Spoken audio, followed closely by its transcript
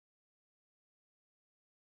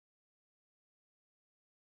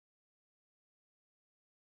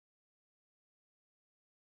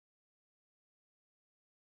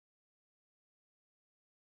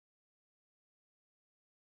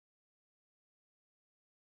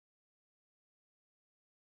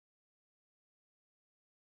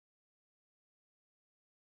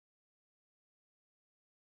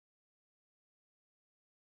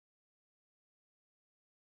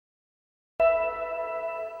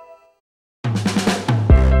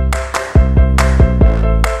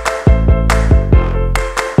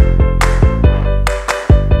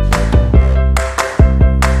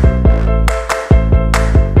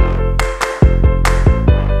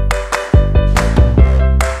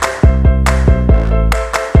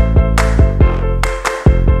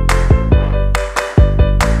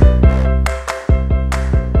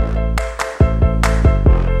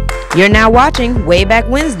You're now watching Wayback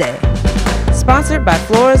Wednesday, sponsored by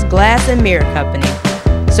Flora's Glass and Mirror Company,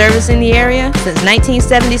 servicing the area since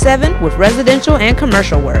 1977 with residential and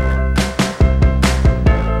commercial work.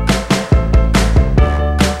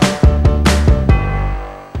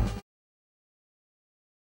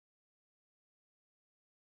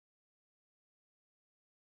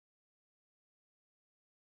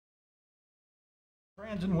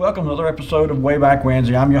 Friends, and welcome to another episode of Wayback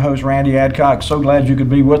Wednesday. I'm your host, Randy Adcock. So glad you could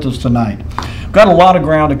be with us tonight. We've got a lot of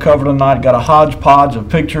ground to cover tonight. Got a hodgepodge of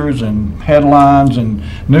pictures and headlines and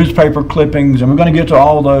newspaper clippings, and we're going to get to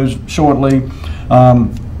all those shortly.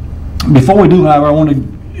 Before we do, however, I want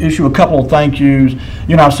to issue a couple of thank yous.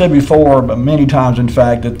 You know, I've said before, but many times in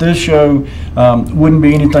fact, that this show wouldn't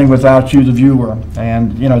be anything without you, the viewer.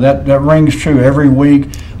 And you know, that rings true every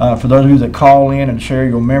week. For those of you that call in and share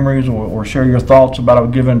your memories or share your thoughts about a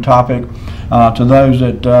given topic, to those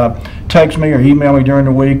that text me or email me during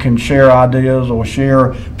the week and share ideas or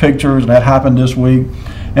share pictures, and that happened this week.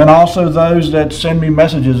 And also those that send me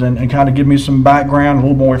messages and kind of give me some background, a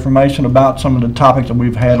little more information about some of the topics that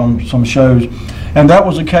we've had on some shows. And that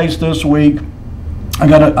was the case this week. I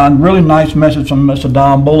got a really nice message from Mr.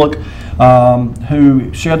 Don Bullock,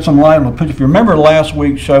 who shed some light on the picture. If you remember last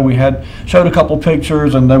week's show, we showed a couple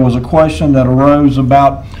pictures, and there was a question that arose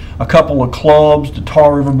about a couple of clubs, the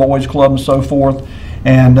Tar River Boys Club and so forth.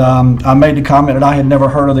 And I made the comment that I had never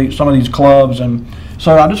heard of some of these clubs. And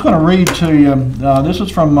so I'm just going to read to you. This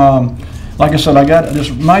is from, like I said, I got this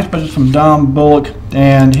nice message from Don Bullock,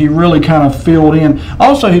 and he really kind of filled in.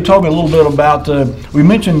 Also, he told me a little bit about, we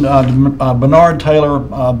mentioned Bernard Taylor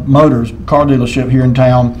Motors car dealership here in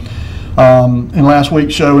town in last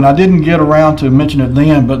week's show, and I didn't get around to mention it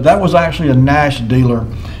then, but that was actually a Nash dealer,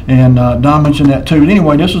 and Don mentioned that too. But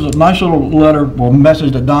anyway, this is a nice little letter or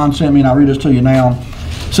message that Don sent me, and I'll read this to you now.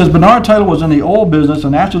 It says, Bernard Taylor was in the oil business,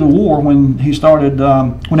 and after the war, when they started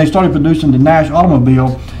producing the Nash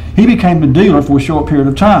automobile, he became the dealer for a short period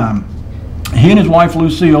of time. He and his wife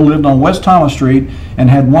Lucille lived on West Thomas Street and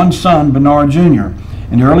had one son, Bernard Jr.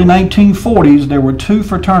 In the early 1940s, there were 2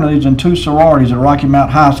 fraternities and 2 sororities at Rocky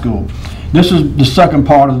Mount High School. This is the second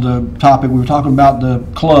part of the topic. We were talking about the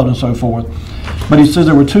club and so forth. But he says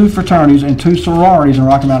there were 2 fraternities and 2 sororities in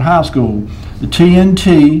Rocky Mount High School. The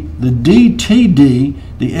TNT, the DTD,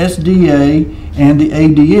 the SDA, and the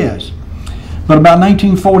ADS. But about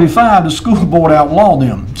 1945, the school board outlawed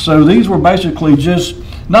them. So these were basically just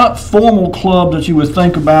not formal clubs that you would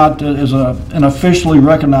think about as an officially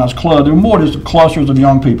recognized club. They were more just clusters of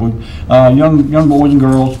young people, young boys and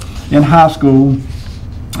girls in high school.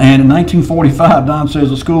 And in 1945, Don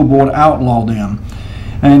says the school board outlawed them.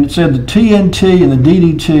 And it said the TNT and the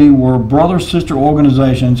DDT were brother-sister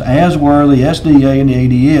organizations, as were the SDA and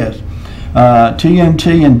the ADS.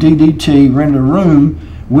 TNT and DDT rented a room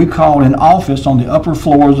we called an office on the upper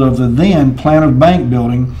floors of the then Planters Bank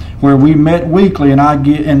building, where we met weekly, and I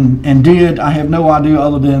have no idea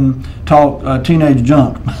other than talk teenage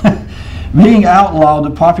junk. Being outlawed,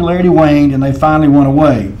 the popularity waned, and they finally went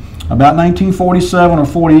away. About 1947 or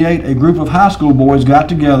 48, a group of high school boys got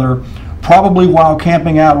together, probably while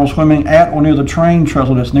camping out or swimming at or near the train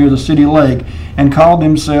trestle that's near the city lake, and called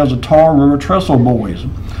themselves the Tar River Trestle Boys,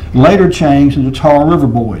 later changed to the Tar River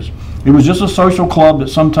Boys. It was just a social club that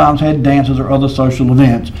sometimes had dances or other social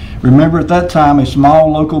events. Remember, at that time, a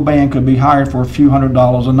small local band could be hired for a few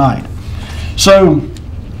 $100s a night. So,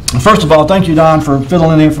 first of all, thank you, Don, for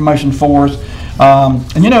filling in the information for us.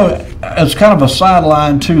 And you know, as kind of a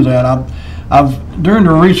sideline to that, I've during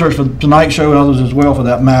the research for tonight's show and others as well for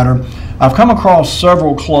that matter, I've come across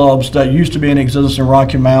several clubs that used to be in existence in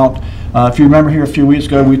Rocky Mount. If you remember here a few weeks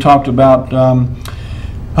ago, we talked about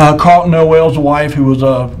Carlton Noel's wife, who was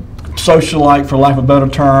a socialite, for lack of a better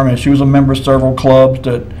term, and she was a member of several clubs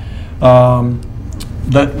that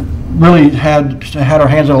really had her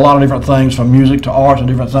hands in a lot of different things, from music to arts and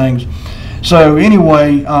different things. So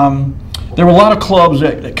anyway, there were a lot of clubs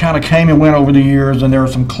that kind of came and went over the years, and there are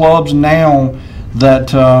some clubs now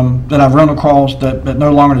that I've run across that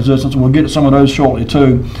no longer in existence, and we'll get to some of those shortly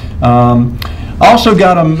too. I also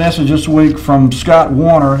got a message this week from Scott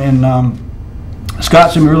Warner, and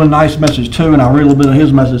Scott sent me a really nice message too, and I'll read a little bit of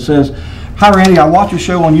his message. It says, "Hi Randy, I watched your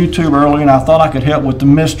show on YouTube earlier, and I thought I could help with the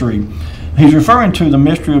mystery." He's referring to the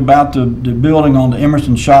mystery about the building on the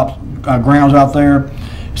Emerson Shop grounds out there.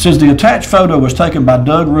 It says the attached photo was taken by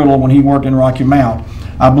Doug Riddle when he worked in Rocky Mount.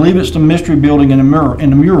 I believe it's the mystery building in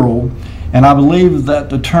the mural, and I believe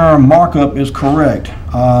that the term markup is correct.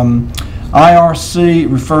 IRC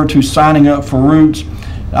referred to signing up for routes.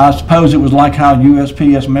 I suppose it was like how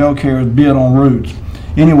USPS mail carriers bid on routes.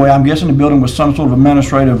 Anyway, I'm guessing the building was some sort of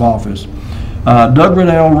administrative office. Doug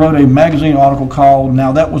Riddell wrote a magazine article called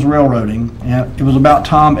 "Now That Was Railroading," and it was about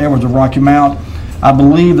Tom Edwards of Rocky Mount. I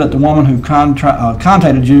believe that the woman who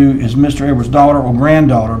contacted you is Mr. Edwards' daughter or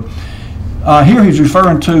granddaughter. Here he's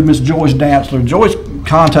referring to Miss Joyce Dantzler. Joyce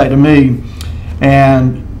contacted me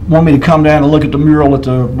and wanted me to come down and look at the mural at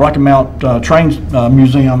the Rocky Mount Train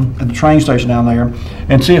Museum at the train station down there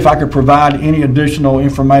and see if I could provide any additional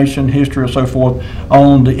information, history, or so forth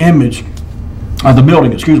on the image, the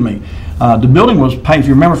building, excuse me. The building was painted, if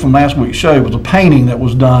you remember from last week's show, it was a painting that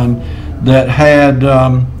was done that had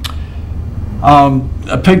a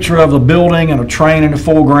picture of the building and a train in the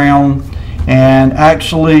foreground. And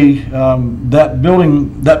actually,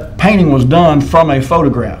 that painting was done from a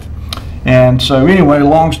photograph. And so anyway,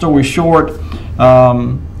 long story short,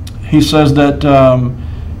 he says that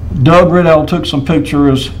Doug Riddell took some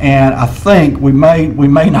pictures, and I think we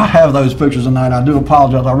may not have those pictures tonight. I do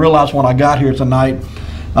apologize. I realized when I got here tonight,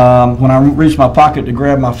 when I reached my pocket to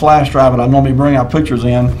grab my flash drive that I normally bring our pictures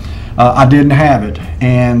in, I didn't have it.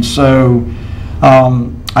 And so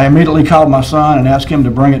I immediately called my son and asked him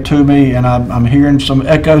to bring it to me, and I'm hearing some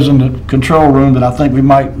echoes in the control room that I think we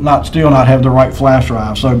might still not have the right flash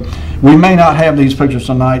drive. So we may not have these pictures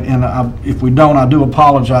tonight, and if we don't, I do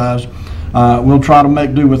apologize. We'll try to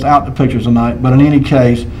make do without the pictures tonight, but in any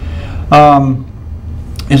case,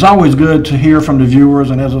 it's always good to hear from the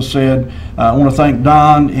viewers, and as I said, I want to thank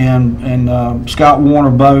Don and Scott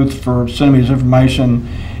Warner both for sending me this information.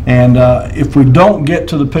 And if we don't get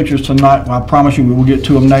to the pictures tonight, well, I promise you we will get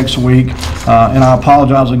to them next week. And I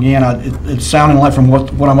apologize again. It's sounding like from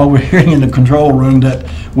what I'm overhearing in the control room that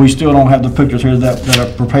we still don't have the pictures here that are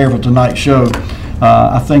prepared for tonight's show.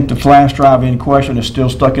 I think the flash drive in question is still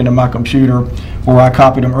stuck into my computer where I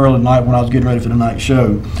copied them early tonight when I was getting ready for tonight's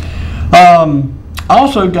show. I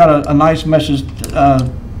also got a nice message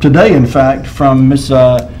today, in fact, from Miss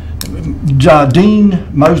Dean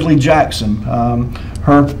Mosley Jackson.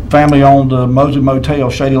 Her family owned the Mosley Motel,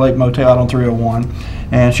 Shady Lake Motel out on 301,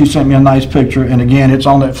 and she sent me a nice picture, and again, it's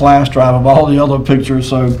on that flash drive of all the other pictures,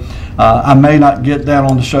 so I may not get that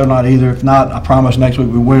on the show tonight either. If not, I promise next week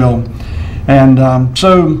we will. And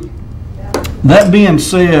so that being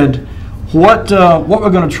said, what we're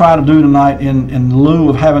going to try to do tonight in lieu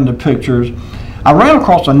of having the pictures, I ran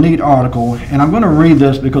across a neat article, and I'm going to read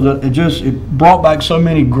this because it brought back so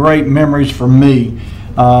many great memories for me.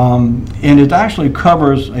 And it actually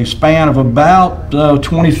covers a span of about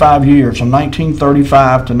 25 years, from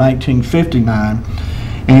 1935 to 1959.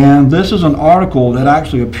 And this is an article that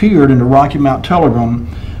actually appeared in the Rocky Mount Telegram,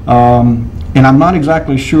 and I'm not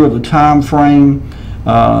exactly sure of the time frame.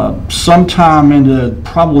 Sometime in the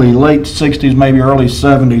probably late 60s, maybe early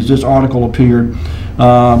 70s, this article appeared.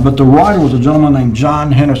 But the writer was a gentleman named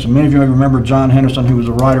John Henderson. Many of you may remember John Henderson, who was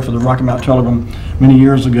a writer for the Rocky Mount Telegram many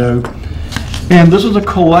years ago. And this is a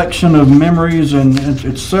collection of memories, and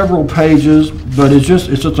it's several pages, but it's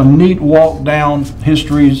just a neat walk down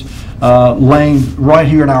history's lane right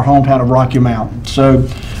here in our hometown of Rocky Mount. So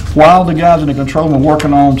while the guys in the control room are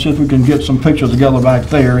working on, see if we can get some pictures together back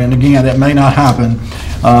there, and again, that may not happen,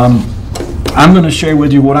 I'm going to share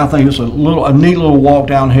with you what I think is a neat little walk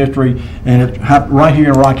down history, and it happened right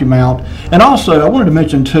here in Rocky Mount. And also, I wanted to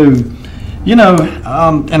mention too, you know,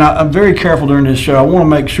 and I'm very careful during this show. I want to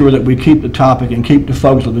make sure that we keep the topic and keep the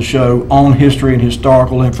focus of the show on history and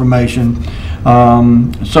historical information.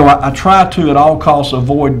 So I try to, at all costs,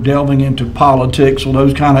 avoid delving into politics or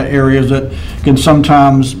those kind of areas that can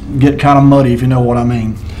sometimes get kind of muddy, if you know what I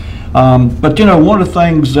mean. But, you know, one of the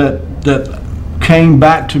things that came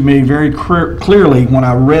back to me very clearly when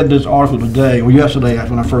I read this article today, or yesterday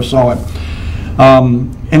when I first saw it,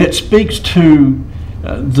 and it speaks to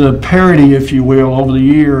the parity, if you will, over the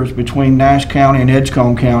years between Nash County and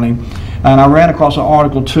Edgecombe County. And I ran across an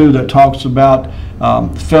article too that talks about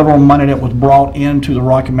federal money that was brought into the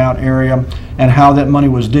Rocky Mount area and how that money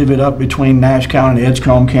was divvied up between Nash County and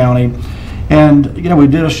Edgecombe County. And you know, we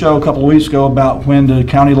did a show a couple of weeks ago about when the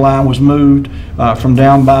county line was moved from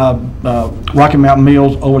down by Rocky Mountain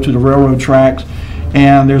Mills over to the railroad tracks.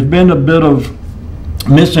 And there's been a bit of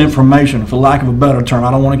misinformation, for lack of a better term. I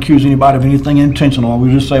don't want to accuse anybody of anything intentional.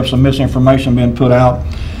 We just say of some misinformation being put out,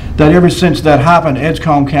 that ever since that happened,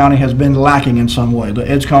 Edgecombe County has been lacking in some way. The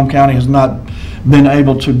Edgecombe County has not been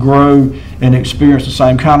able to grow and experience the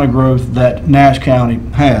same kind of growth that Nash County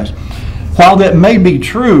has. While that may be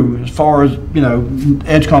true, as far as, you know,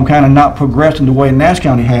 Edgecombe County not progressing the way Nash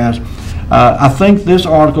County has, I think this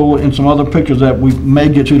article and some other pictures that we may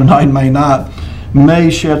get to tonight, may not, may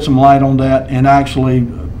shed some light on that, and actually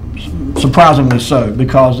surprisingly so,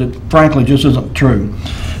 because it frankly just isn't true.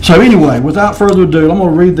 So anyway, without further ado, I'm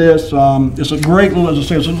going to read this. It's a great little, as I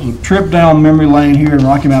said, it's a trip down memory lane here in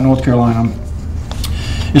Rocky Mount, North Carolina.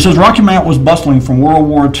 It says, Rocky Mount was bustling from World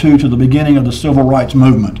War II to the beginning of the Civil Rights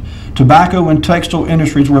Movement. Tobacco and textile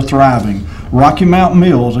industries were thriving. Rocky Mount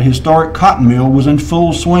Mills, a historic cotton mill, was in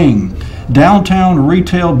full swing. Downtown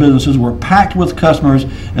retail businesses were packed with customers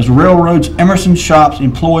as Railroad's Emerson shops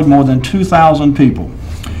employed more than 2,000 people.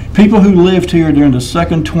 People who lived here during the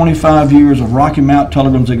second 25 years of Rocky Mount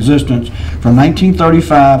Telegram's existence from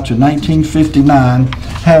 1935 to 1959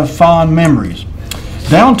 have fond memories.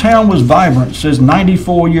 Downtown was vibrant, says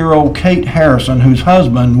 94-year-old Kate Harrison, whose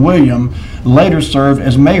husband, William, later served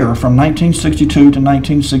as mayor from 1962 to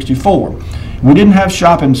 1964. We didn't have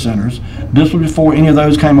shopping centers. This was before any of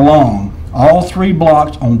those came along. All 3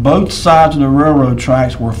 blocks on both sides of the railroad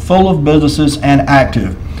tracks were full of businesses and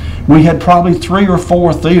active. We had probably 3 or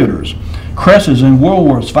 4 theaters. Cresses and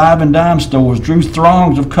Woolworths 5 and dime stores drew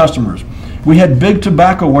throngs of customers. We had big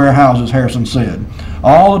tobacco warehouses, Harrison said.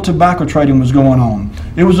 All the tobacco trading was going on.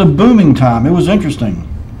 It was a booming time. It was interesting.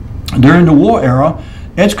 During the war era,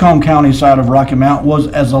 Edgecombe County side of Rocky Mount was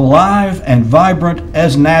as alive and vibrant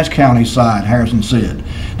as Nash County side, Harrison said.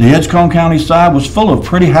 The Edgecombe County side was full of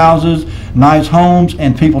pretty houses, nice homes,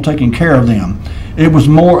 and people taking care of them. It was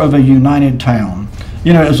more of a united town.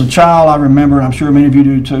 You know, as a child, I remember, and I'm sure many of you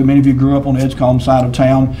do too, many of you grew up on the Edgecombe side of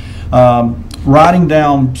town, riding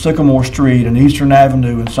down Sycamore Street and Eastern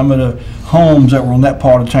Avenue, and some of the homes that were on that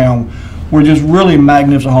part of town were just really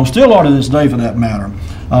magnificent homes, still are to this day for that matter.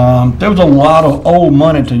 There was a lot of old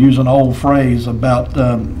money, to use an old phrase, about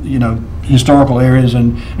you know, historical areas,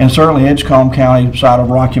 and certainly Edgecombe County side of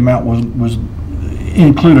Rocky Mount was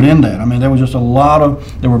included in that. I mean, there was just a lot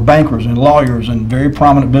of, there were bankers and lawyers and very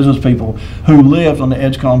prominent business people who lived on the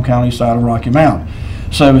Edgecombe County side of Rocky Mount.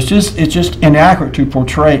 So it's just inaccurate to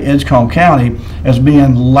portray Edgecombe County as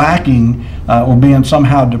being lacking or being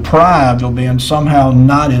somehow deprived or being somehow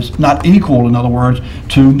not equal, in other words,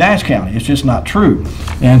 to Nash County. It's just not true,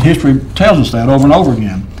 and history tells us that over and over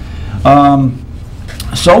again.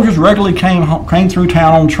 Soldiers regularly came through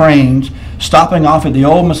town on trains, stopping off at the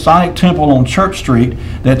old Masonic Temple on Church Street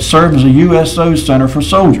that served as a USO center for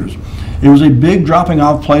soldiers. It was a big dropping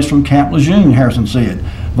off place from Camp Lejeune, Harrison said.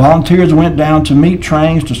 Volunteers went down to meet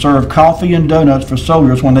trains to serve coffee and donuts for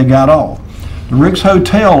soldiers when they got off. The Rick's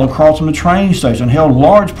Hotel across from the train station held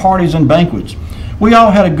large parties and banquets. We all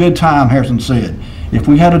had a good time, Harrison said. If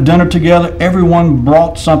we had a dinner together, everyone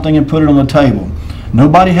brought something and put it on the table.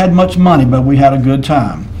 Nobody had much money, but we had a good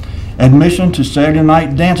time. Admission to Saturday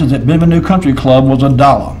night dances at Bienvenue Country Club was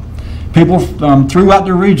 $1. People throughout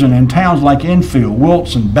the region in towns like Enfield,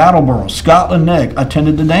 Wilson, Brattleboro, Scotland Neck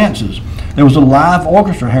attended the dances. There was a live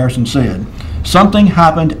orchestra, Harrison said. Something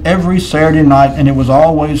happened every Saturday night, and it was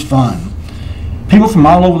always fun. People from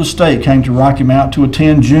all over the state came to Rocky Mount to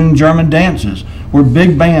attend June German dances, where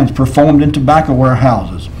big bands performed in tobacco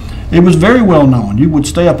warehouses. It was very well known. You would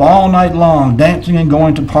stay up all night long dancing and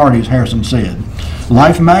going to parties, Harrison said.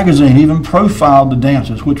 Life magazine even profiled the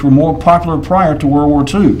dances, which were more popular prior to World War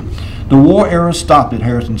II. The war era stopped it,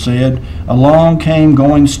 Harrison said. Along came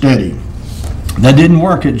Going Steady. That didn't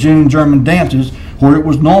work at June German dances, where it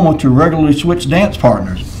was normal to regularly switch dance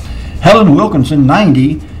partners. Helen Wilkinson,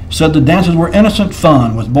 90, said the dances were innocent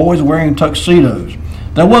fun, with boys wearing tuxedos.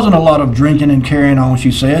 There wasn't a lot of drinking and carrying on,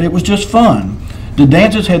 she said. It was just fun. The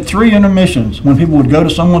dances had 3 intermissions when people would go to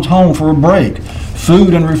someone's home for a break.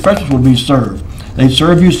 Food and refreshments would be served. They'd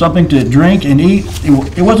serve you something to drink and eat.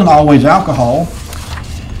 It wasn't always alcohol.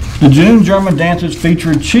 The June German dances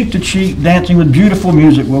featured cheek-to-cheek dancing with beautiful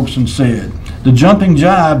music, Wilson said. The jumping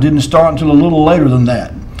jive didn't start until a little later than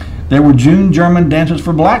that. There were June German dances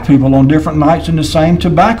for black people on different nights in the same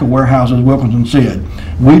tobacco warehouses, Wilkinson said.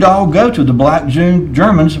 We'd all go to the black June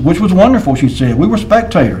Germans, which was wonderful, she said. We were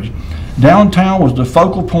spectators. Downtown was the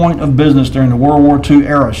focal point of business during the World War II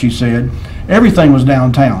era, she said. Everything was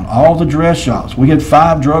downtown, all the dress shops. We had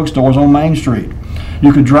 5 drugstores on Main Street.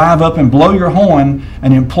 You could drive up and blow your horn,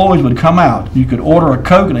 and employees would come out. You could order a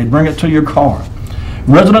Coke, and they'd bring it to your car.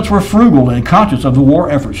 Residents were frugal and conscious of the war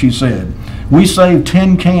effort, she said. We saved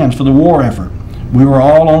 10 cans for the war effort. We were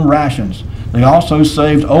all on rations. They also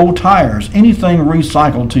saved old tires, anything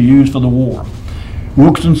recycled to use for the war.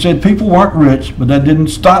 Wilkinson said people weren't rich, but that didn't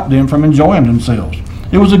stop them from enjoying themselves.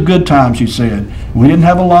 It was a good time, she said. We didn't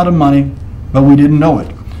have a lot of money, but we didn't know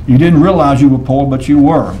it. You didn't realize you were poor, but you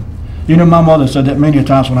were. You know, my mother said that many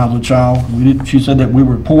times when I was a child. She said that we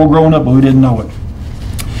were poor growing up, but we didn't know it.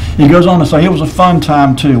 He goes on to say it was a fun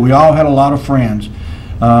time, too. We all had a lot of friends.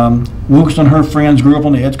 Wilkinson and her friends grew up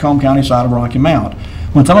on the Edgecombe County side of Rocky Mount.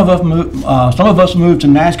 When some of us moved to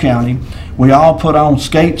Nash County, we all put on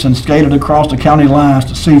skates and skated across the county lines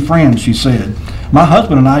to see friends, she said. My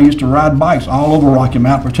husband and I used to ride bikes all over Rocky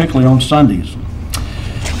Mount, particularly on Sundays.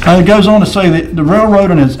 It goes on to say that the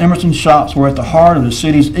railroad and its Emerson shops were at the heart of the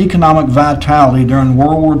city's economic vitality during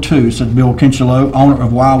World War II, said Bill Kinchelow, owner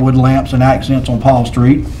of Wildwood Lamps and Accents on Paul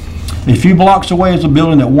Street. A few blocks away is a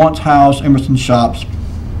building that once housed Emerson shops,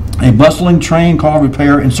 a bustling train car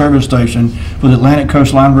repair and service station for the Atlantic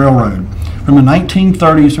Coastline Railroad. From the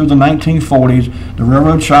 1930s through the 1940s, the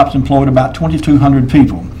railroad shops employed about 2,200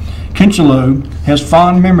 people. Kinchelow has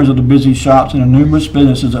fond memories of the busy shops and the numerous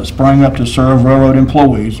businesses that sprang up to serve railroad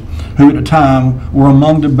employees, who at the time were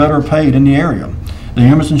among the better paid in the area. The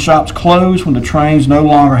Emerson shops closed when the trains no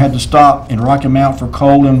longer had to stop in Rocky Mount for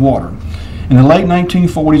coal and water. In the late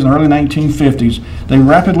 1940s and early 1950s, they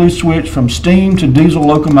rapidly switched from steam to diesel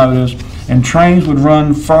locomotives, and trains would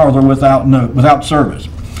run farther without service.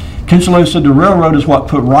 Kinchelow said the railroad is what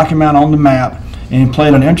put Rocky Mount on the map and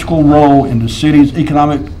played an integral role in the city's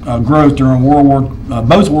economic growth during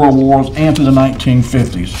both World Wars and through the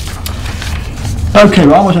 1950s. Okay,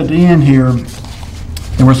 we're almost at the end here.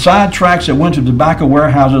 There were side tracks that went to tobacco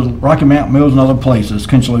warehouses, Rocky Mount mills, and other places,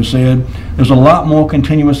 Kinchelow said. There's a lot more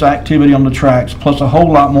continuous activity on the tracks, plus a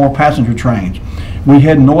whole lot more passenger trains. We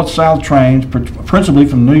had north-south trains, principally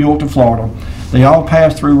from New York to Florida. They all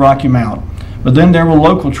passed through Rocky Mount. But then there were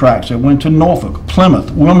local tracks that went to Norfolk,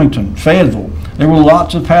 Plymouth, Wilmington, Fayetteville. There were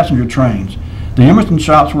lots of passenger trains. The Emerson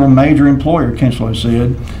shops were a major employer, Kinchelow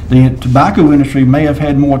said. The tobacco industry may have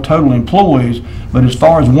had more total employees, but as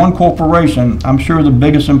far as one corporation, I'm sure the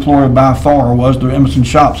biggest employer by far was the Emerson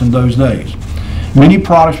shops in those days. Many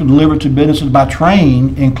products were delivered to businesses by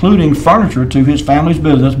train, including furniture to his family's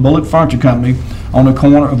business, Bullock Furniture Company, on the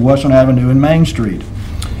corner of Western Avenue and Main Street.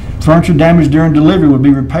 Furniture damaged during delivery would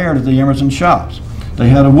be repaired at the Emerson shops. They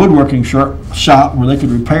had a woodworking shop where they could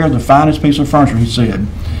repair the finest piece of furniture, he said.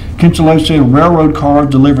 Kinchelow said railroad cars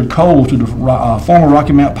delivered coal to the former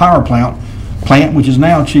Rocky Mount Power Plant, which is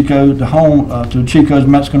now the home to Chico's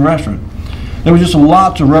Mexican restaurant. There was just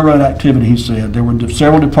lots of railroad activity, he said. There were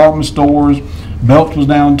several department stores. Belts was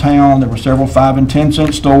downtown. There were several 5 and 10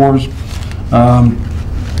 cent stores.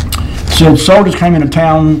 Said soldiers came into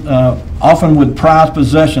town often with prized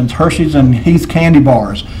possessions, Hershey's and Heath candy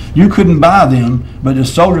bars. You couldn't buy them, but the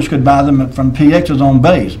soldiers could buy them from PXs on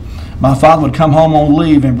base. My father would come home on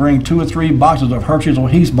leave and bring 2 or 3 boxes of Hershey's or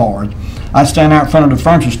Heath bars. I'd stand out in front of the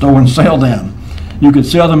furniture store and sell them. You could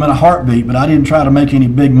sell them in a heartbeat, but I didn't try to make any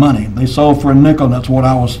big money. They sold for a nickel, and that's what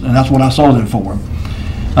I sold them for.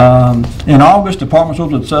 In August, department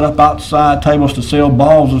stores would set up outside tables to sell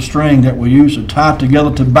balls of string that were used to tie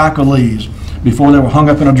together tobacco leaves before they were hung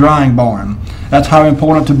up in a drying barn. That's how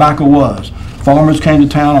important tobacco was. Farmers came to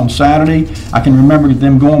town on Saturday. I can remember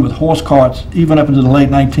them going with horse carts even up into the late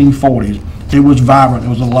 1940s. It was vibrant.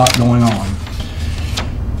 There was a lot going on.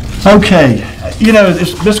 Okay, you know,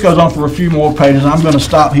 this goes on for a few more pages. I'm going to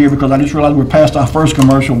stop here because I just realized we're past our first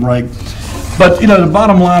commercial break. But, you know, the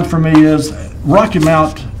bottom line for me is Rocky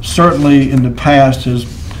Mount certainly in the past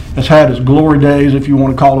has had its glory days, if you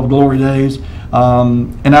want to call it glory days.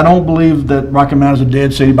 And I don't believe that Rocky Mount is a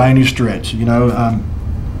dead city by any stretch. You know,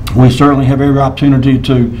 we certainly have every opportunity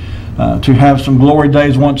to have some glory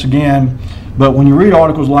days once again. But when you read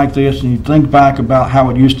articles like this and you think back about how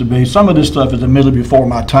it used to be, some of this stuff is admittedly before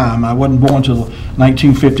my time. I wasn't born until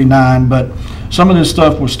 1959, but some of this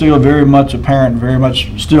stuff was still very much apparent, very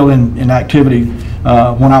much still in activity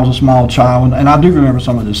when I was a small child, and I do remember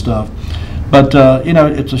some of this stuff. But you know,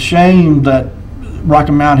 it's a shame that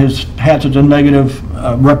Rocky Mount has had such a negative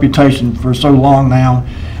reputation for so long now.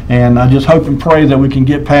 And I just hope and pray that we can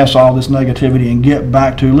get past all this negativity and get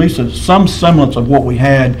back to at least some semblance of what we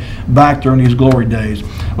had back during these glory days.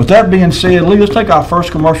 With that being said, Lee, let's take our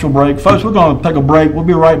first commercial break. Folks, we're going to take a break. We'll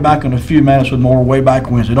be right back in a few minutes with more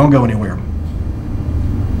Wayback Wednesday. Don't go anywhere.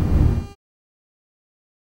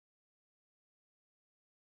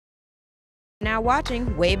 Now watching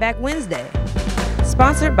Wayback Wednesday,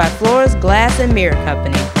 sponsored by Flores Glass and Mirror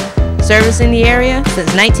Company. Servicing the area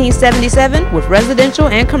since 1977 with residential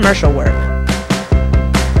and commercial work.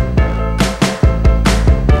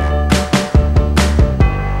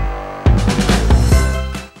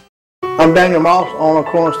 I'm Daniel Moss, owner of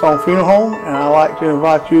Cornerstone Funeral Home, and I'd like to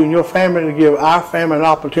invite you and your family to give our family an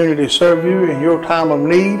opportunity to serve you in your time of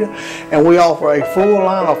need. And we offer a full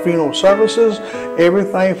line of funeral services,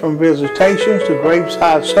 everything from visitations to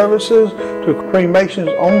graveside services. to cremations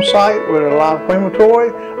on site with a live crematory,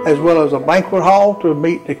 as well as a banquet hall to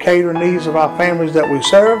meet the catering needs of our families that we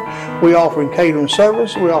serve. We offer catering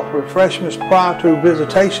service. We offer refreshments prior to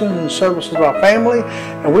visitations and services of our family,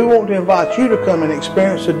 and we want to invite you to come and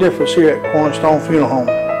experience the difference here at Cornerstone Funeral Home.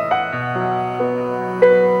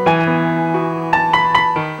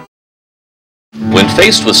 When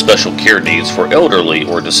faced with special care needs for elderly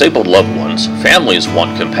or disabled loved ones, families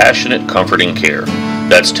want compassionate, comforting care.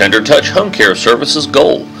 That's Tender Touch Home Care Services'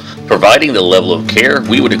 goal, providing the level of care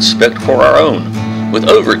we would expect for our own. With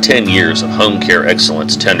over 10 years of home care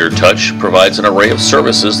excellence, Tender Touch provides an array of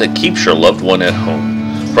services that keeps your loved one at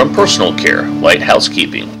home. From personal care, light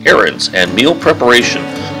housekeeping, errands, and meal preparation,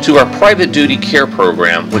 to our private duty care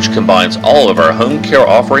program, which combines all of our home care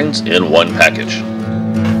offerings in one package.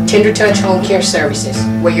 Tender Touch Home Care Services,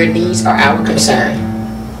 where your needs are our concern.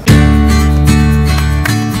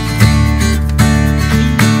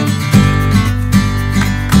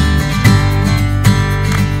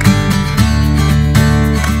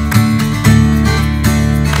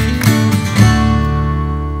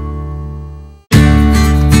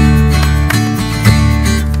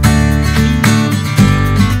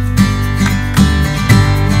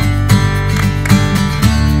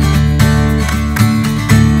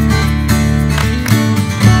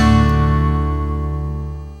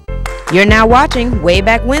 You're now watching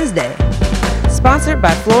Wayback Wednesday, sponsored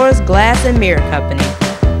by Flores Glass and Mirror Company,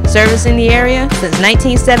 servicing the area since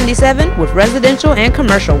 1977 with residential and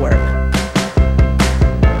commercial work.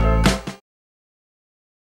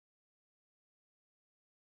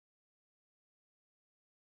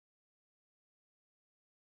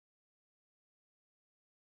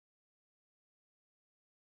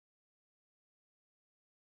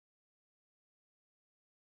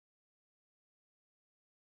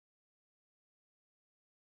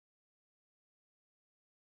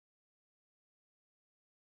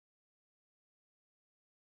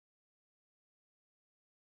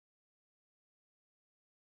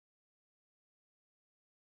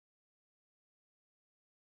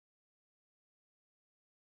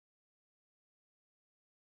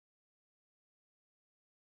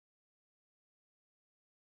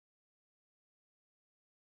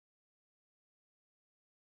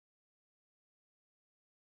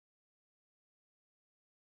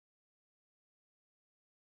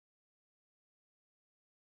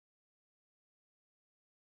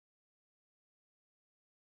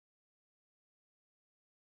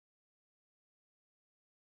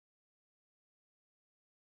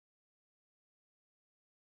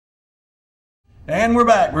 And we're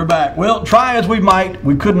back. Well, try as we might,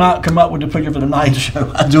 we could not come up with the picture for tonight's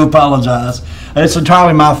show. I do apologize. It's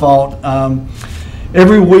entirely my fault.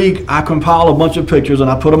 Every week I compile a bunch of pictures and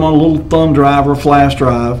I put them on a little thumb drive or flash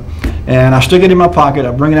drive, and I stick it in my pocket.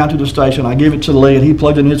 I bring it out to the station. I give it to Lee, and he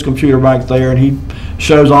plugs it in his computer back there, and he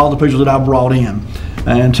shows all the pictures that I brought in.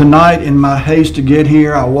 And tonight, in my haste to get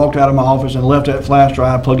here, I walked out of my office and left that flash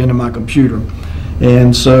drive plugged into my computer.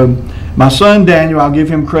 And so my son Daniel, I'll give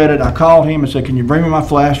him credit, I called him and said, can you bring me my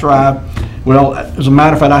flash drive? Well, as a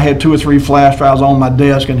matter of fact, I had 2 or 3 flash drives on my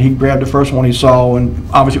desk, and he grabbed the first one he saw, and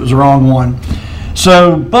obviously it was the wrong one.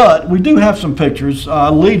 So, but we do have some pictures.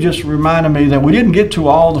 Lee just reminded me that we didn't get to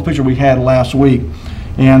all the pictures we had last week,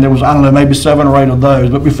 and there was, I don't know, maybe 7 or 8 of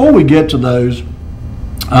those. But before we get to those,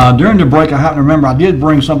 during the break, I happen to remember I did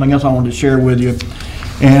bring something else I wanted to share with you,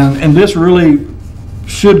 and this really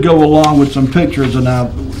should go along with some pictures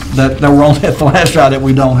that were on that flash drive that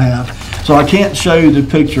we don't have. So I can't show you the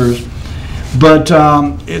pictures, but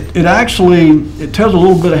it actually tells a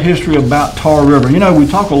little bit of history about Tar River. You know, we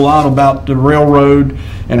talk a lot about the railroad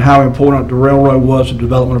and how important the railroad was to the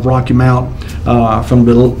development of Rocky Mount from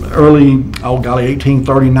the early,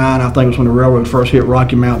 1839, I think was when the railroad first hit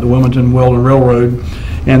Rocky Mount, the Wilmington-Weldon Railroad.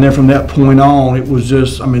 And then from that point on, it was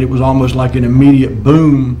just, I mean, it was almost like an immediate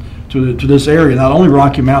boom to this area, not only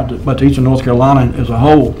Rocky Mount, but to eastern North Carolina as a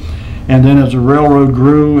whole. And then as the railroad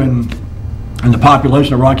grew and the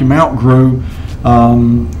population of Rocky Mount grew,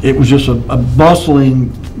 it was just a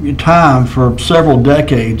bustling time for several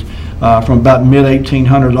decades, from about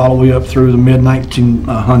mid-1800s all the way up through the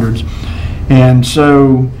mid-1900s. And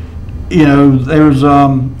so, you know, there's,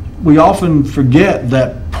 we often forget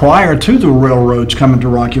that prior to the railroads coming to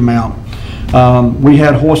Rocky Mount, we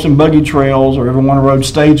had horse and buggy trails, or everyone rode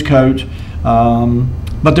stagecoach,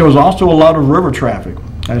 but there was also a lot of river traffic,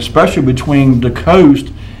 especially between the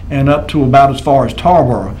coast and up to about as far as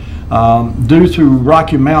Tarboro. Due to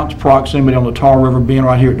Rocky Mount's proximity on the Tar River being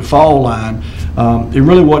right here at the fall line, it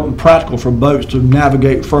really wasn't practical for boats to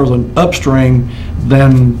navigate further upstream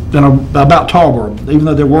than about Tarboro. Even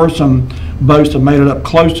though there were some boats that made it up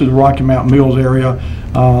close to the Rocky Mountain Mills area.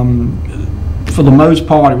 For the most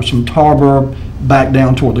part, it was from Tarboro back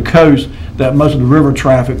down toward the coast that most of the river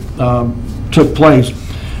traffic took place.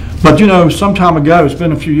 But you know, some time ago, it's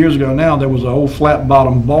been a few years ago now, there was an old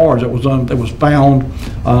flat-bottom barge that was found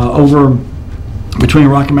over between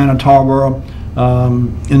Rocky Mountain and Tarboro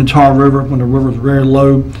in the Tar River when the river was very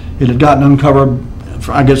low. It had gotten uncovered,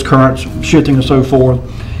 I guess, currents shifting and so forth.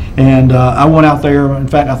 And I went out there. In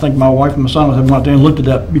fact, I think my wife and my son went out there and looked at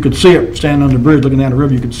that. You could see it standing on the bridge, looking down the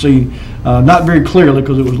river. You could see, not very clearly,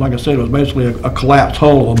 because it was, like I said, it was basically a collapsed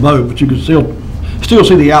hull of a boat, but you could still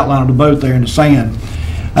see the outline of the boat there in the sand.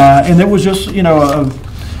 And there was just, you know,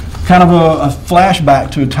 kind of a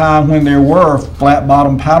flashback to a time when there were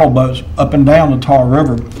flat-bottom paddle boats up and down the Tar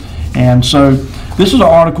River. And so this is an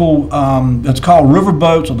article that's called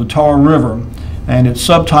Riverboats of the Tar River, and it's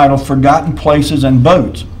subtitled Forgotten Places and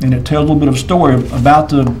Boats, and it tells a little bit of story about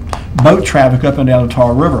the boat traffic up and down the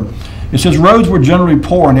Tar River. It says roads were generally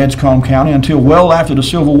poor in Edgecombe County until well after the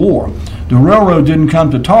Civil War. The railroad didn't come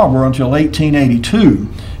to Tarboro until 1882,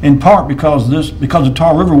 in part because the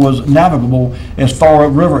Tar River was navigable as far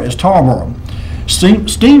upriver as Tarboro.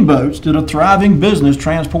 Steamboats did a thriving business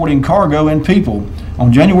transporting cargo and people.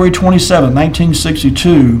 On January 27,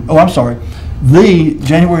 1962, the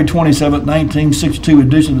January 27, 1962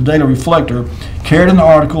 edition of the Daily Reflector carried an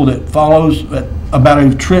article that follows about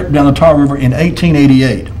a trip down the Tar River in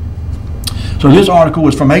 1888. So this article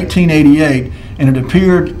was from 1888, and it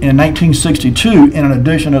appeared in 1962 in an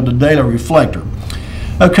edition of the Daily Reflector.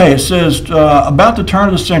 Okay, it says, about the turn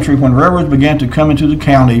of the century, when railroads began to come into the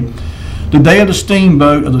county, the day of the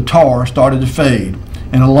steamboat of the Tar started to fade,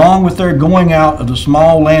 and along with their going out of the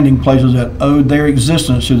small landing places that owed their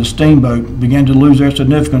existence to the steamboat began to lose their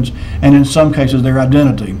significance, and in some cases their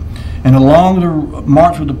identity. And along the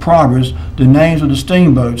march with the progress, the names of the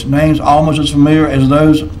steamboats, names almost as familiar as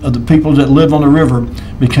those of the people that lived on the river,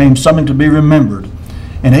 became something to be remembered.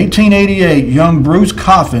 In 1888, young Bruce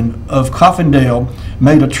Coffin of Coffindale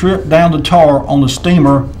made a trip down the Tar on the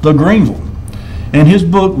steamer the Greenville. In his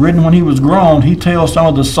book, written when he was grown, he tells some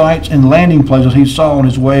of the sights and landing places he saw on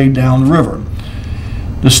his way down the river.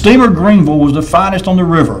 The steamer Greenville was the finest on the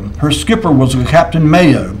river. Her skipper was Captain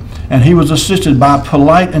Mayo, and he was assisted by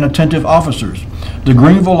polite and attentive officers. The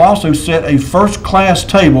Greenville also set a first-class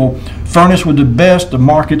table furnished with the best the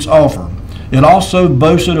markets offer. It also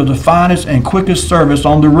boasted of the finest and quickest service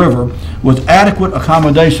on the river with adequate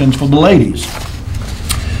accommodations for the ladies.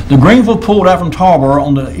 The Greenville pulled out from Tarboro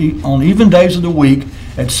on even days of the week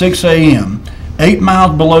at 6 a.m. 8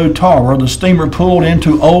 miles below Tarboro, the steamer pulled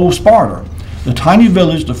into Old Sparta, the tiny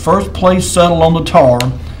village, the first place settled on the Tar.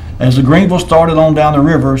 As the Greenville started on down the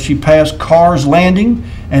river, she passed Carr's Landing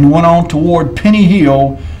and went on toward Penny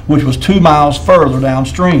Hill, which was 2 miles further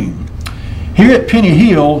downstream. Here at Penny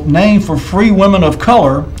Hill, named for free women of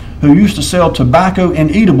color who used to sell tobacco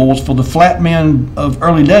and eatables for the flat men of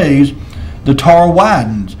early days, the Tar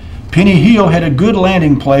widens. Penny Hill had a good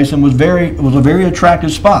landing place and was a very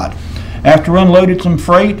attractive spot. After unloading some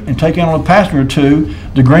freight and taking on a passenger or two,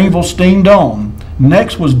 the Greenville steamed on.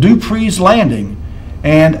 Next was Dupree's Landing,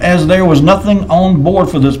 and as there was nothing on board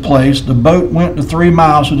for this place, the boat went the 3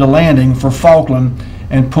 miles to the landing for Falkland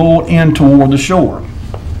and pulled in toward the shore.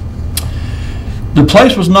 The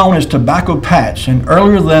place was known as Tobacco Patch, and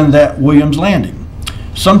earlier than that, Williams Landing.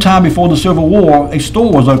 Sometime before the Civil War, a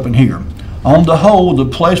store was opened here. On the whole, the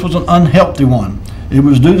place was an unhealthy one. It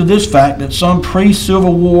was due to this fact that some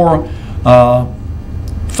pre-Civil War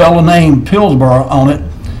fellow named Pillsboro on it.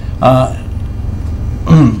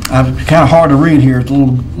 It's kind of hard to read here. It's a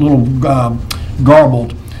little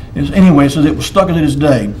garbled. Anyway, so it was stuck to this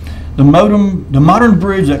day. The modern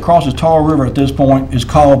bridge that crosses Tar River at this point is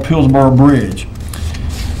called Pillsboro Bridge.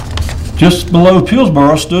 Just below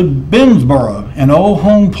Pillsboro stood Bennsboro, an old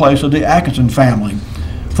home place of the Atkinson family.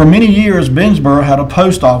 For many years, Bennsboro had a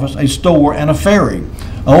post office, a store, and a ferry.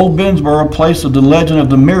 Old Bennsboro placed the legend of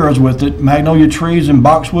the mirrors with it, magnolia trees, and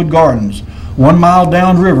boxwood gardens. 1 mile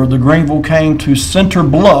downriver, the Greenville came to Center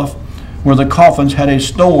Bluff, where the Coffins had a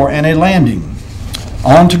store and a landing.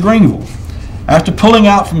 On to Greenville. After pulling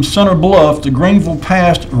out from Center Bluff, the Greenville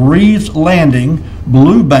passed Reed's Landing,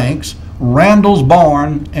 Blue Banks, Randall's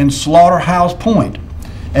Barn, and Slaughterhouse Point.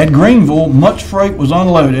 At Greenville, much freight was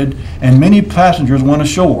unloaded and many passengers went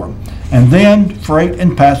ashore. And then freight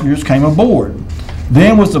and passengers came aboard.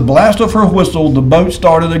 Then with the blast of her whistle, the boat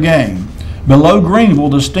started again. Below Greenville,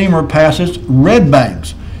 the steamer passes Red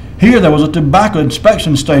Banks. Here there was a tobacco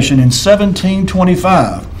inspection station in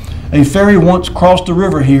 1725. A ferry once crossed the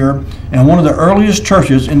river here, and one of the earliest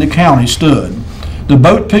churches in the county stood. The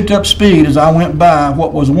boat picked up speed as I went by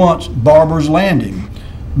what was once Barber's Landing,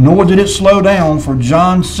 nor did it slow down for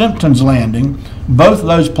John Simpson's Landing. Both of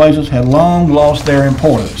those places had long lost their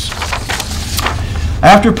importance.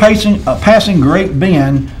 After passing Great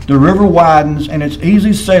Bend, the river widens and it's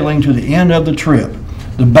easy sailing to the end of the trip.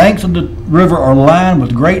 The banks of the river are lined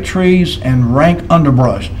with great trees and rank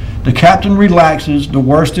underbrush. The captain relaxes, the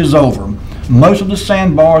worst is over. Most of the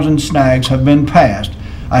sandbars and snags have been passed.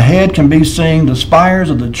 Ahead can be seen the spires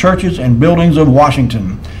of the churches and buildings of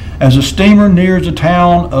Washington. As the steamer nears the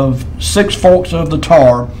town of Six Forks of the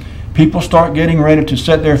Tar, people start getting ready to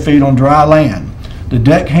set their feet on dry land. The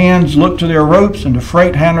deck hands look to their ropes and the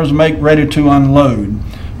freight handlers make ready to unload.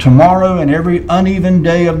 Tomorrow and every uneven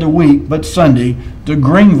day of the week but Sunday, the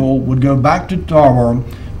Greenville would go back to Tarboro,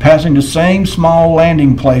 passing the same small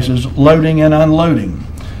landing places, loading and unloading.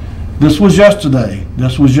 This was yesterday.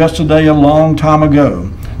 This was yesterday a long time ago.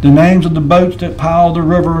 The names of the boats that piled the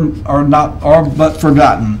river are but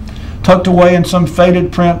forgotten, tucked away in some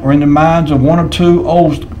faded print or in the minds of one or two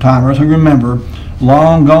old-timers who remember.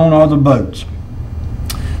 Long gone are the boats.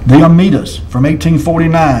 The Amidas from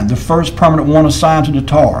 1849, the first permanent one assigned to the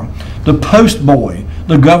Tar. The Post Boy,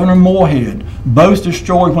 the Governor Moorhead, both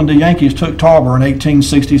destroyed when the Yankees took Tarboro in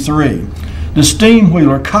 1863. The steam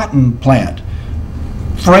wheeler Cotton Plant,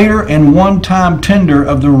 freighter and one-time tender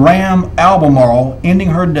of the Ram Albemarle, ending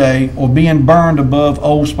her day or being burned above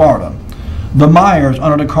Old Sparta. The Myers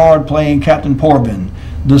under the card playing Captain Porbin.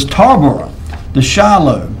 The Tarboro, the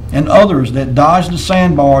Shiloh, and others that dodged the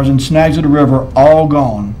sandbars and snags of the river, all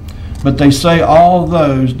gone. But they say all of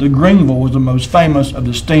those, the Greenville was the most famous of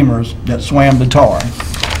the steamers that swam the Tar.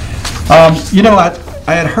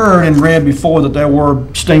 I had heard and read before that there were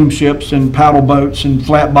steamships and paddle boats and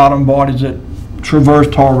flat-bottom bodies that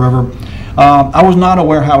traversed Tar River. I was not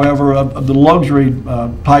aware, however, of the luxury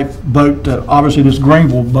type boat that obviously this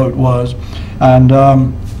Greenville boat was. And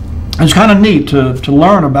it's kind of neat to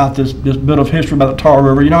learn about this bit of history about the Tar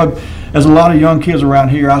River. You know, as a lot of young kids around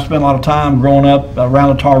here, I spent a lot of time growing up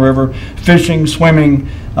around the Tar River, fishing, swimming,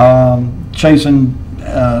 chasing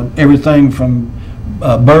everything from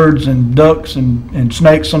birds and ducks and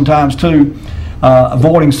snakes sometimes too,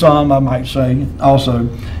 avoiding some, I might say, also.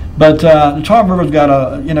 But the Tar River's got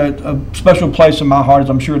a special place in my heart, as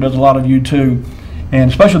I'm sure it does a lot of you too,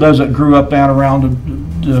 and especially those that grew up down around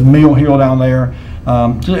the Mill Hill down there.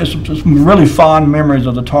 It's some really fond memories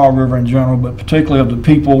of the Tar River in general, but particularly of the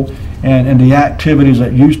people and the activities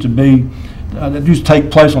that used to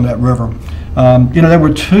take place on that river. There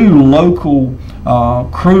were two local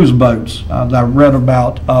cruise boats that I read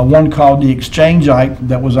about. One called the Exchangeite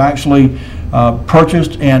that was actually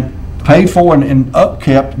purchased and paid for and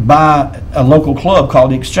upkept by a local club called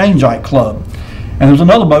the Exchangeite Club. And there's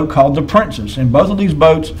another boat called the Princess. And both of these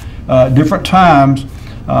boats, different times,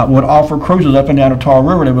 would offer cruises up and down the Tar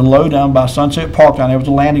River. They would load down by Sunset Park down there. There was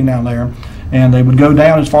a landing down there. And they would go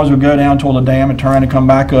down as far as they would go down toward the dam and turn and come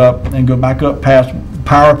back up and go back up past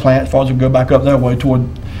power plant as far as they would go back up that way toward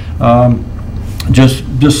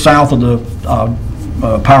just south of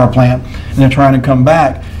the power plant, and then trying to come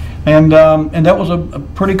back. And that was a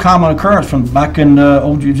pretty common occurrence from back in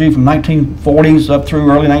OGG from 1940s up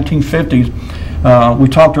through early 1950s. We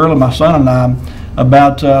talked earlier, my son and I,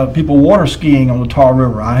 about people water skiing on the Tar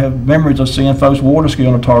River. I have memories of seeing folks water ski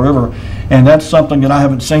on the Tar River, and that's something that I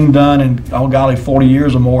haven't seen done in, oh golly, 40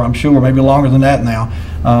 years or more, I'm sure, maybe longer than that now.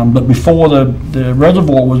 But before the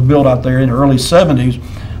reservoir was built out there in the early 70s,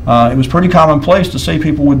 it was pretty commonplace to see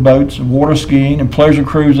people with boats, water skiing and pleasure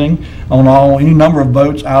cruising on any number of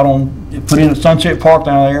boats out put in at Sunset Park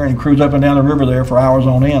down there and cruise up and down the river there for hours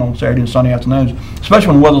on end on Saturday and Sunday afternoons, especially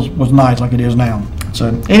when the weather was nice like it is now.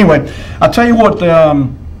 So anyway, I'll tell you what,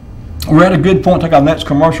 we're at a good point to take our next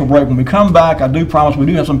commercial break. When we come back, I do promise we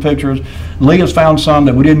do have some pictures. Lee has found some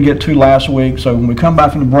that we didn't get to last week, so when we come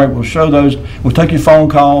back from the break, we'll show those. We'll take your phone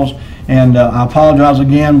calls. And I apologize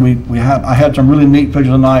again. I had some really neat pictures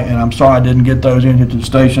tonight, and I'm sorry I didn't get those in here to the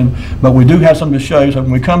station. But we do have something to show you. So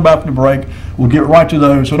when we come back from the break, we'll get right to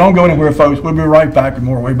those. So don't go anywhere, folks. We'll be right back with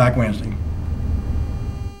more Wayback Wednesday.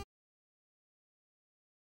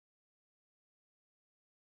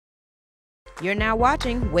 You're now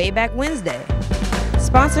watching Wayback Wednesday,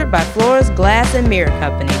 sponsored by Flora's Glass and Mirror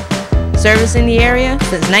Company, servicing the area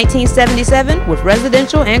since 1977 with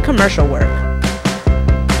residential and commercial work.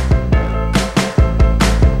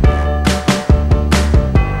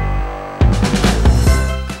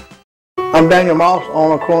 I'm Daniel Moss,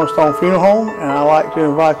 owner of Cornerstone Funeral Home, and I'd like to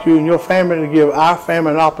invite you and your family to give our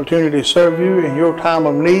family an opportunity to serve you in your time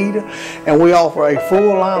of need. And we offer a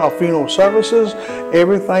full line of funeral services,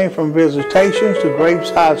 everything from visitations to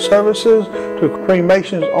graveside services to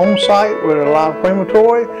cremations on site with a live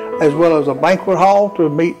crematory, as well as a banquet hall to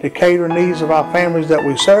meet the catering needs of our families that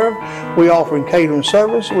we serve. We offer catering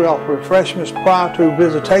service. We offer refreshments prior to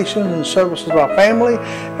visitations and services of our family,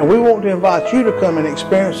 and we want to invite you to come and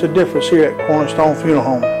experience the difference here at Cornerstone Funeral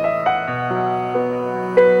Home.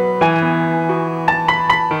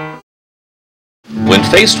 When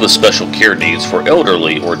faced with special care needs for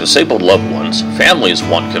elderly or disabled loved ones, families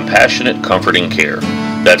want compassionate, comforting care.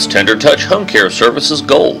 That's Tender Touch Home Care Services'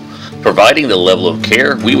 goal, providing the level of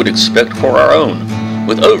care we would expect for our own.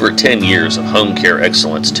 With over 10 years of home care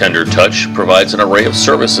excellence, Tender Touch provides an array of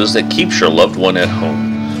services that keeps your loved one at home.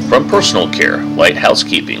 From personal care, light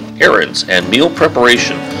housekeeping, errands, and meal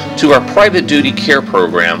preparation, to our private duty care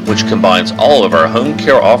program, which combines all of our home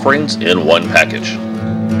care offerings in one package.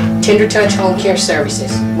 Tender Touch Home Care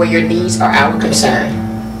Services, where your needs are our concern.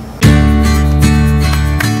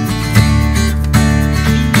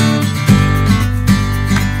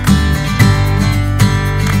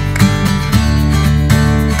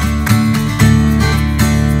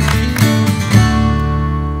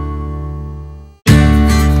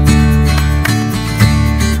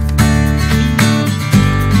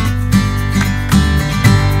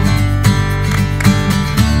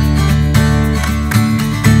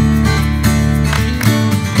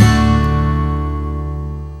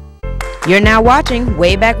 You're now watching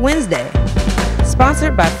Wayback Wednesday,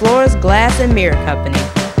 sponsored by Flores Glass and Mirror Company,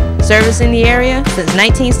 servicing the area since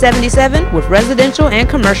 1977 with residential and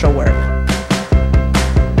commercial work.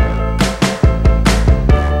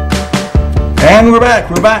 And we're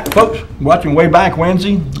back, folks. Watching Wayback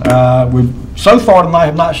Wednesday. We so far tonight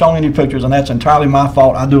have not shown any pictures, and that's entirely my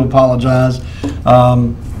fault. I do apologize.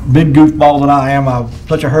 Big goofball that I am. I was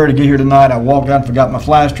such a hurry to get here tonight. I walked out and forgot my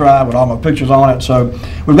flash drive with all my pictures on it. So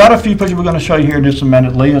we've got a few pictures we're going to show you here in just a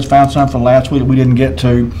minute. Lee has found some from last week that we didn't get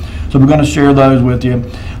to, so we're going to share those with you.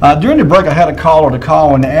 During the break, I had a caller to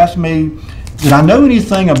call and ask me, did I know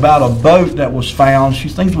anything about a boat that was found? She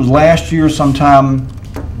thinks it was last year sometime.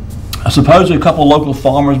 Supposedly a couple of local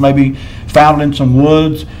farmers maybe found it in some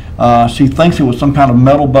woods. She thinks it was some kind of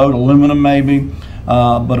metal boat, aluminum maybe.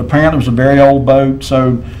 But apparently it was a very old boat,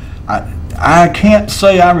 so I can't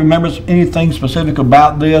say I remember anything specific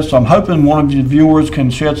about this. So I'm hoping one of you viewers can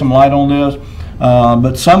shed some light on this.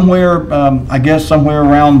 But somewhere, I guess somewhere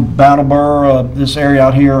around Brattleboro, this area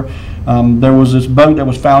out here, there was this boat that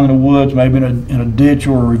was found in the woods, maybe in a ditch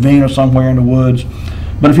or a ravine or somewhere in the woods.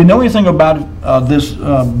 But if you know anything about this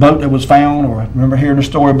boat that was found, or remember hearing a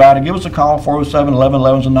story about it, give us a call.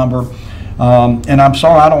 407-1111 is the number. And I'm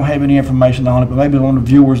sorry I don't have any information on it, but maybe one of the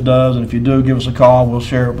viewers does, and if you do, give us a call. We'll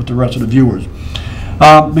share it with the rest of the viewers.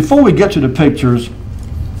 Before we get to the pictures,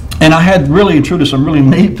 and I had really and truly some really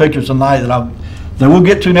neat pictures tonight that we'll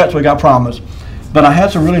get to next week, I promise. But I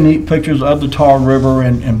had some really neat pictures of the Tar River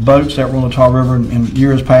and boats that were on the Tar River in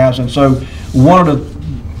years past. And so one of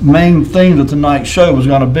the main things of tonight's show was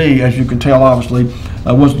going to be, as you can tell obviously,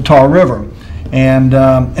 was the Tar River. And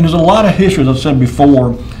there's a lot of history, as I said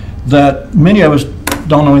before, that many of us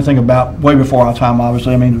don't know anything about way before our time,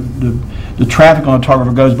 obviously. I mean, the traffic on the Tar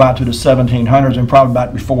River goes back to the 1700s, and probably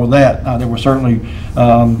back before that. There were certainly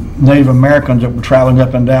Native Americans that were traveling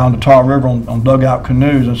up and down the Tar River on dugout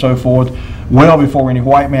canoes and so forth, well before any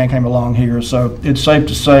white man came along here. So it's safe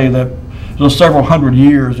to say that for several hundred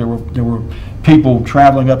years there were people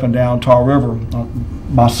traveling up and down Tar River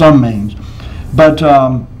by some means. But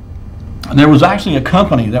there was actually a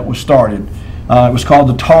company that was started. It was called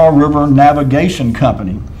the Tar River Navigation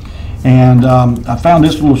Company. And I found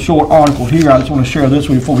this little short article here. I just want to share this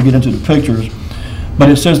with you before we get into the pictures. But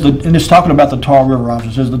it says, and it's talking about the Tar River,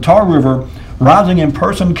 obviously. It says, the Tar River, rising in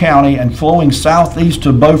Person County and flowing southeast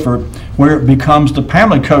to Beaufort, where it becomes the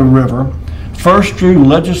Pamlico River, first drew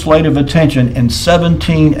legislative attention in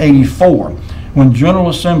 1784, when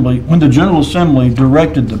the General Assembly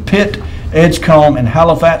directed the Pitt, Edgecombe, and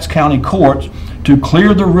Halifax County courts to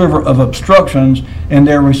clear the river of obstructions in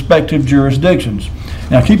their respective jurisdictions.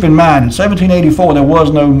 Now keep in mind, in 1784 there was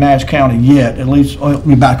no Nash County yet, at least, let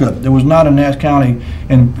me back up, there was not a Nash County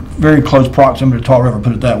in very close proximity to Tar River,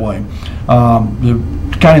 put it that way.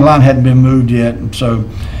 The county line hadn't been moved yet, so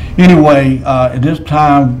anyway, at this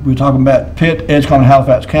time we're talking about Pitt, Edgecombe, and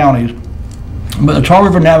Halifax counties. But the Tar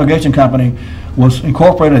River Navigation Company was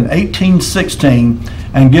incorporated in 1816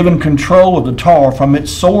 and given control of the Tar from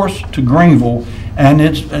its source to Greenville and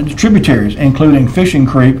its tributaries, including Fishing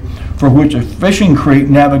Creek, for which a Fishing Creek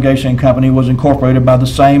Navigation Company was incorporated by the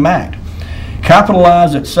same act.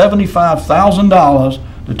 Capitalized at $75,000,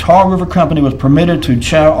 the Tar River Company was permitted to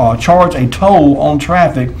charge a toll on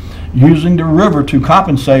traffic using the river to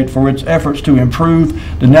compensate for its efforts to improve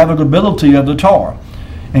the navigability of the Tar.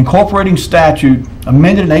 Incorporating statute,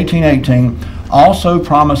 amended in 1818, also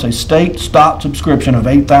promised a state stock subscription of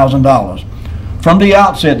 $8,000. From the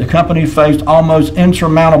outset, the company faced almost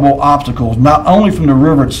insurmountable obstacles, not only from the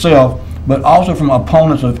river itself, but also from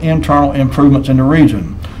opponents of internal improvements in the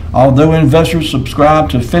region. Although investors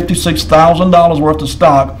subscribed to $56,000 worth of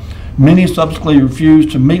stock, many subsequently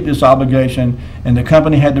refused to meet this obligation, and the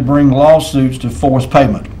company had to bring lawsuits to force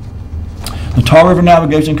payment. The Tar River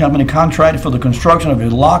Navigation Company contracted for the construction of a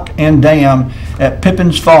lock and dam at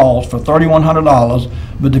Pippin's Falls for $3,100,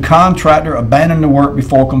 but the contractor abandoned the work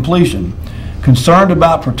before completion. Concerned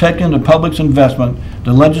about protecting the public's investment,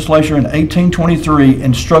 the legislature in 1823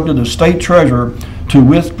 instructed the state treasurer to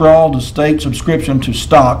withdraw the state subscription to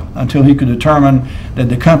stock until he could determine that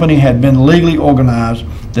the company had been legally organized,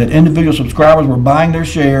 that individual subscribers were buying their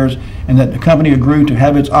shares, and that the company agreed to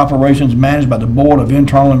have its operations managed by the Board of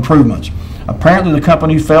Internal Improvements. Apparently, the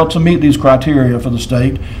company failed to meet these criteria for the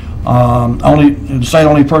state. The state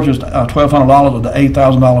only purchased $1,200 of the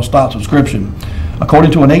 $8,000 stock subscription.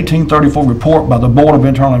 According to an 1834 report by the Board of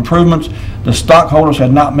Internal Improvements, the stockholders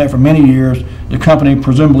had not met for many years. The company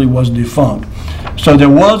presumably was defunct. So there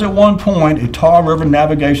was at one point a Tar River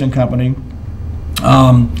Navigation Company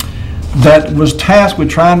that was tasked with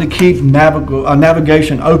trying to keep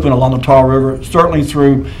navigation open along the Tar River, certainly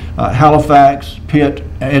through Halifax, Pitt,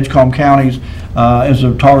 Edgecombe counties, as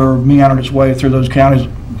the Tar River meandered its way through those counties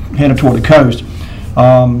headed toward the coast.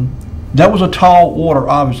 That was a tall order,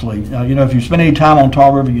 obviously. You know, if you spend any time on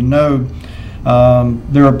Tar River, you know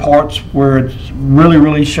there are parts where it's really,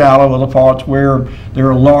 really shallow, other parts where there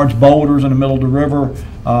are large boulders in the middle of the river.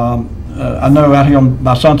 I know out here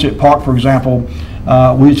by Sunset Park, for example,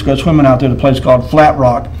 we used to go swimming out there at a place called Flat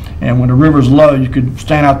Rock, and when the river's low, you could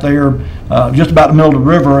stand out there just about the middle of the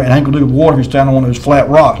river and ankle deep with water if you stand on one of those flat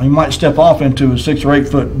rocks. You might step off into a 6 or 8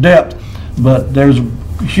 foot depth, but there's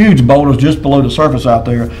huge boulders just below the surface out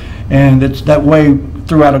there, and it's that way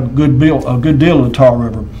throughout a good deal of the Tar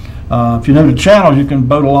River. If you know the channels, you can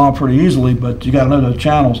boat along pretty easily, but you got to know those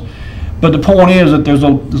channels. But the point is that there's a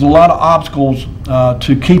lot of obstacles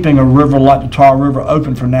to keeping a river like the Tar River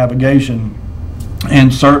open for navigation,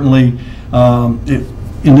 and certainly it,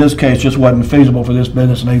 in this case, just wasn't feasible for this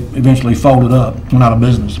business, and they eventually folded up, went out of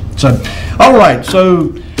business. So, all right,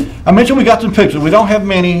 so I mentioned we got some pictures. We don't have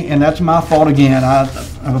many, and that's my fault again.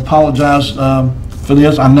 I've apologized for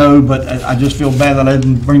this, I know, but I just feel bad that I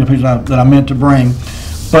didn't bring the pictures that I meant to bring.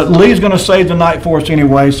 But Lee's going to save the night for us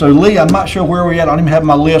anyway. So Lee, I'm not sure where we're at. I don't even have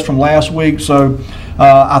my list from last week. So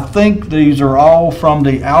I think these are all from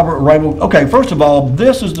the Albert Rabel. Okay, first of all,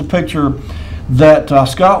 this is the picture that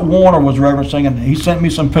Scott Warner was referencing, and he sent me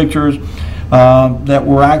some pictures that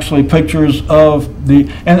were actually pictures of the,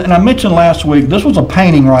 and I mentioned last week, this was a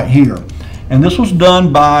painting right here. And this was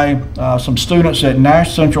done by some students at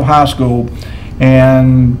Nash Central High School.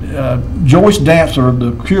 And Joyce Dancer,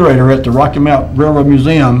 the curator at the Rocky Mount Railroad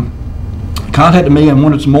Museum, contacted me and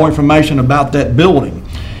wanted some more information about that building.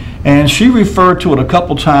 And she referred to it a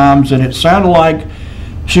couple times, and it sounded like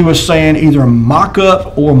she was saying either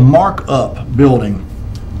mock-up or mark-up building.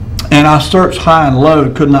 And I searched high and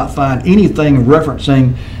low, could not find anything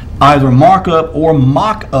referencing either mark-up or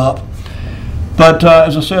mock-up. But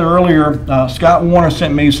as I said earlier, Scott Warner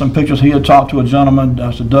sent me some pictures. He had talked to a gentleman,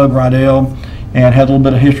 Doug Rydell, and had a little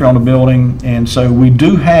bit of history on the building. And so we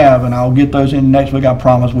do have, and I'll get those in next week, I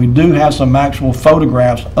promise, we do have some actual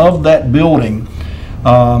photographs of that building.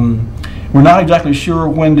 We're not exactly sure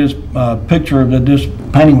when this picture that this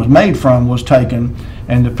painting was made from was taken,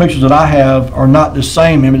 and the pictures that I have are not the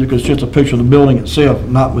same image because it's just a picture of the building itself,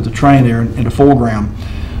 not with the train there in the foreground.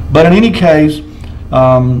 But in any case,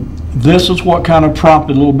 this is what kind of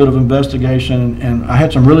prompted a little bit of investigation, and I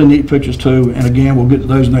had some really neat pictures too, and again, we'll get to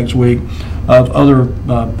those next week, of other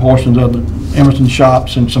portions of the Emerson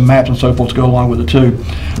shops and some maps and so forth to go along with it too.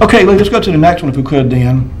 Okay, let's go to the next one if we could,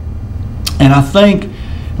 Dan. And I think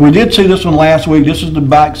we did see this one last week. This is the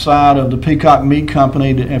backside of the Peacock Meat Company.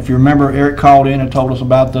 If you remember, Eric called in and told us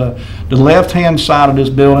about the left-hand side of this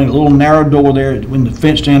building, a little narrow door there in the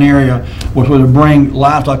fenced-in area, which would bring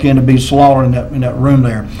livestock in to be slaughtered in that room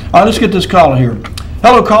there. All right, let's get this caller here.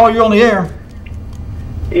 Hello, caller, you're on the air.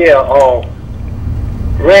 Yeah,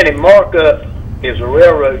 Randy, markup is a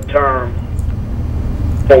railroad term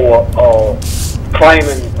for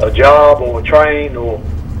claiming a job or a train or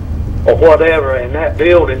or whatever, and that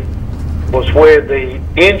building was where the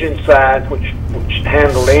engine side, which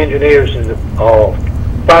handled the engineers and the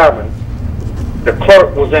firemen, the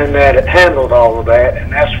clerk was in there that handled all of that,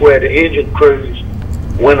 and that's where the engine crews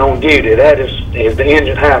went on duty. That is the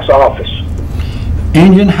engine house office.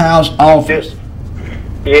 Engine house office.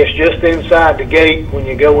 Yes, just inside the gate when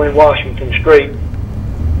you go in Washington Street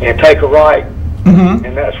and take a right,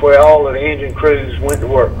 and that's where all of the engine crews went to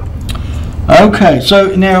work. Okay,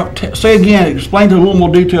 so now say again, explain to a little more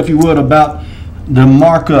detail, if you would, about the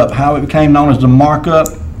markup, how it became known as the markup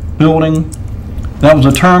building. That was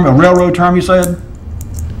a term, a railroad term, you said?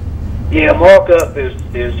 Yeah, markup is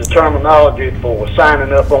the terminology for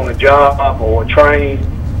signing up on a job or a train,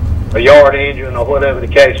 a yard engine, or whatever the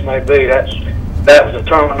case may be. That was the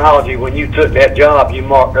terminology when you took that job you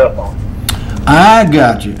marked up on. I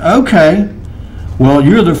got you. Okay. Well,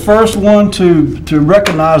 you're the first one to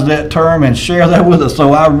recognize that term and share that with us,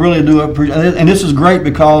 so I really do appreciate it. And this is great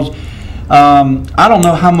because I don't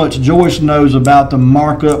know how much Joyce knows about the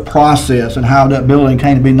markup process and how that building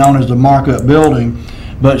came to be known as the markup building,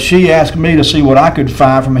 but she asked me to see what I could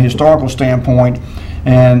find from a historical standpoint,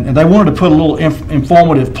 and they wanted to put a little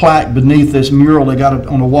informative plaque beneath this mural they got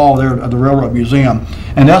on the wall there at the Railroad Museum,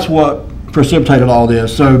 and that's what precipitated all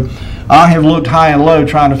this. So I have looked high and low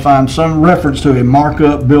trying to find some reference to a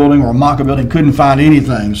markup building or a mock-up building, couldn't find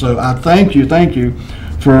anything. So I thank you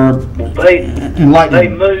for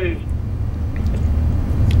enlightening.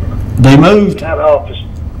 They moved that office.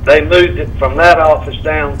 They moved it from that office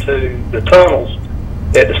down to the tunnels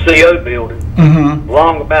at the CO building.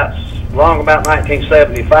 Long about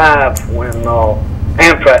 1975 when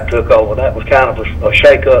Amtrak took over. That was kind of a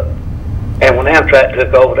shake-up, and when Amtrak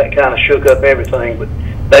took over, that kind of shook up everything. But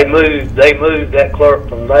they moved that clerk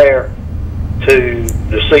from there to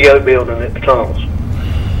the CO building at the tunnels.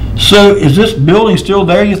 So is this building still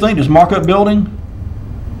there, you think, this markup building?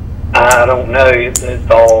 I don't know. It's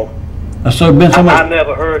all. So been I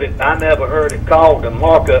never heard it called the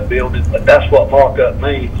markup building, but that's what markup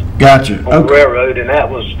means. Gotcha. On the railroad, and that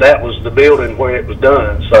was the building where it was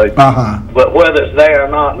done. So, but whether it's there or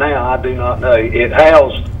not now, I do not know. It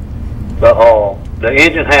housed the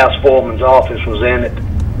engine house foreman's office was in it,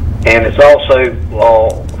 and it's also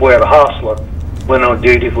where the hostler went on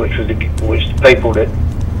duty, which was the people that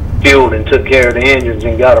fueled and took care of the engines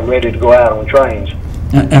and got them ready to go out on trains.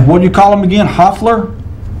 And what do you call them again? Hostler?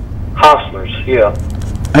 Hostlers, yeah.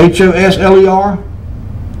 H-O-S-L-E-R?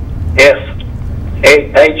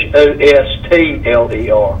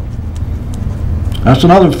 H-O-S-T-L-E-R. That's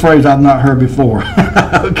another phrase I've not heard before.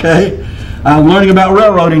 Okay. I'm learning about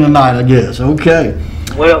railroading tonight, I guess. Okay.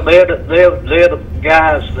 Well, they're the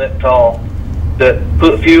guys that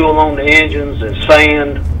put fuel on the engines and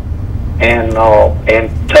sand and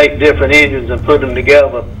take different engines and put them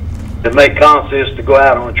together to make consists to go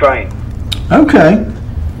out on a train. Okay.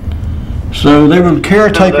 So they were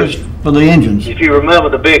caretakers for the engines. If you remember,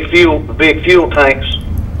 the big fuel tanks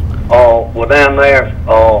were down there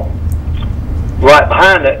right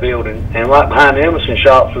behind that building, and right behind the Emerson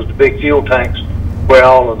shops was the big fuel tanks where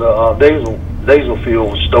all of the diesel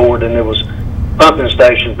fuel was stored, and there was pumping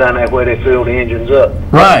stations down there where they filled the engines up.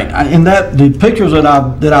 Right, and the pictures that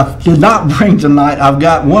I did not bring tonight, I've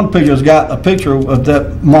got one picture that's got a picture of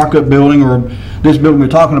that markup building or this building we're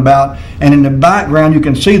talking about, and in the background you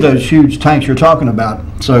can see those huge tanks you're talking about.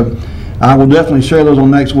 So I will definitely share those on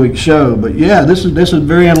next week's show. But yeah, this is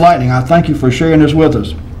very enlightening. I thank you for sharing this with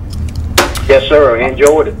us. Yes, sir. I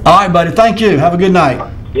enjoyed it. All right, buddy. Thank you. Have a good night.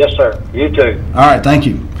 Yes, sir. You too. All right. Thank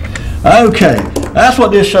you. Okay, that's what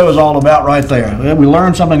this show is all about right there. We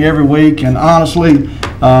learn something every week, and honestly,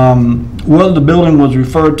 whether the building was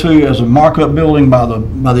referred to as a markup building by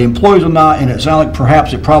the employees or not, and it sounded like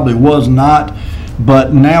perhaps it probably was not,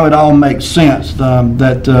 but now it all makes sense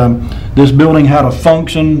that this building had a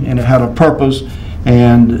function and it had a purpose,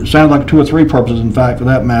 and it sounded like 2 or 3 purposes, in fact, for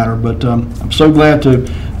that matter. But I'm so glad that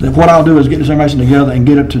what I'll do is get this information together and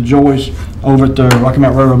get it to Joyce over at the Rocky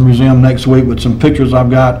Mountain Railroad Museum next week with some pictures I've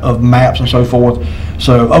got of maps and so forth.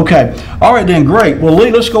 So, okay. All right, then, great. Well, Lee,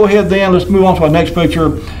 let's go ahead then. Let's move on to our next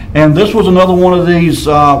picture. And this was another one of these,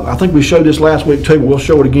 I think we showed this last week too, but we'll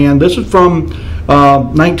show it again. This is from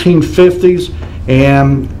 1950s,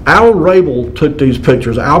 and Al Rabel took these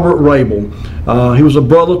pictures, Albert Rabel. He was a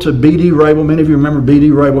brother to B.D. Rabel. Many of you remember B.D.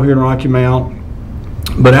 Rabel here in Rocky Mount.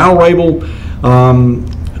 But Al Rabel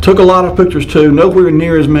took a lot of pictures too, nowhere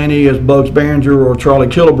near as many as Bugs Barringer or Charlie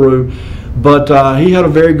Killebrew, but he had a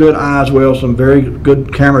very good eye as well, some very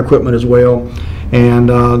good camera equipment as well. And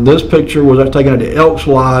this picture was taken at the Elks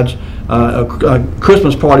Lodge, a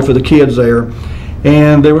Christmas party for the kids there.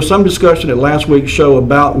 And there was some discussion at last week's show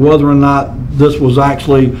about whether or not this was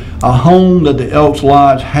actually a home that the Elks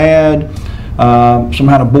Lodge had, some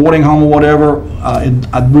kind of boarding home or whatever.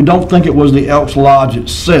 We don't think it was the Elks Lodge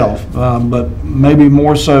itself, but maybe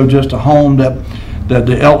more so just a home that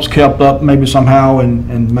the Elks kept up maybe somehow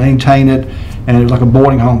and maintained it, and it was like a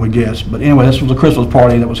boarding home, we guess. But anyway, this was a Christmas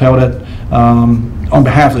party that was held at on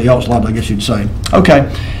behalf of the Elks Lodge, I guess you'd say. Okay,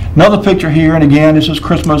 another picture here, and again, this is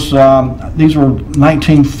Christmas. These were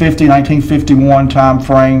 1950, 1951 time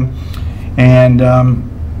frame, and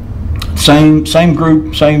same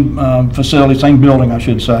group, same facility, same building, I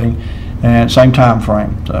should say, and same time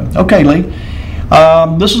frame. So, okay, Lee.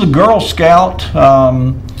 This is a Girl Scout.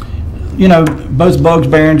 You know, both Bugs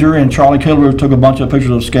Behringer and Charlie Killer took a bunch of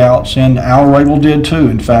pictures of Scouts, and Al Rabel did too.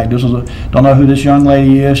 In fact, this is don't know who this young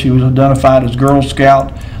lady is. She was identified as Girl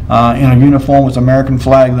Scout in a uniform with the American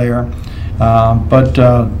flag there. But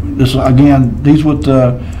this again, these with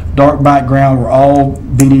the dark background were all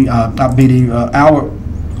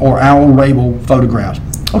Al Rabel photographs.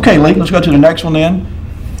 Okay, Lee, let's go to the next one then.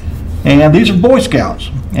 And these are Boy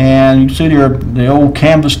Scouts, and you can see the old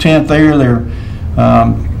canvas tent there. They're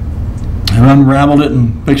unraveled it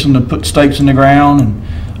and fixing to put stakes in the ground, and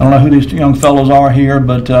I don't know who these young fellows are here,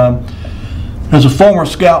 but as a former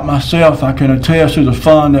scout myself, I can attest to the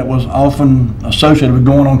fun that was often associated with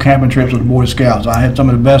going on camping trips with the Boy Scouts. I had some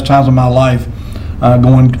of the best times of my life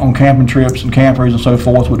going on camping trips and camperies and so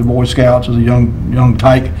forth with the Boy Scouts as a young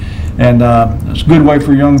tyke, and it's a good way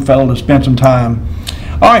for a young fellow to spend some time.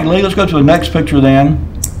 All right, Lee, let's go to the next picture then.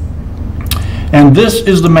 And this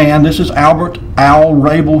is the man. This is Albert Al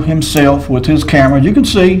Rabel himself with his camera. You can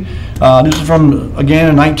see this is from, again,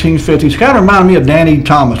 in 1950s. Kind of reminded me of Danny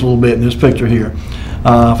Thomas a little bit in this picture here.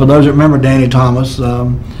 For those that remember Danny Thomas,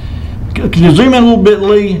 can you zoom in a little bit,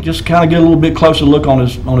 Lee? Just kind of get a little bit closer look on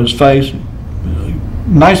his face.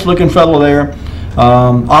 Nice looking fellow there.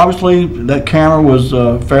 Obviously, that camera was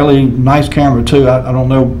a fairly nice camera too. I don't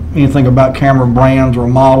know anything about camera brands or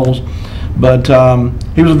models, but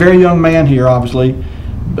he was a very young man here, obviously,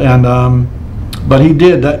 and but he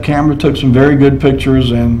did. That camera took some very good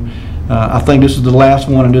pictures, and I think this is the last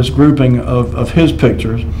one in this grouping of his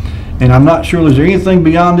pictures. And I'm not sure, is there anything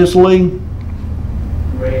beyond this, Lee?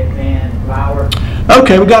 Red band, flower.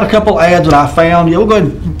 Okay, we got a couple ads that I found. Yeah, we'll go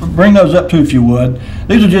ahead and bring those up too, if you would.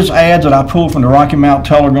 These are just ads that I pulled from the Rocky Mount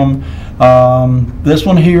Telegram. This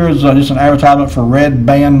one here is just an advertisement for Red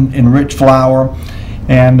Band Enriched Flour,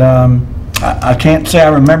 and I can't say I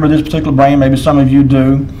remember this particular brand. Maybe some of you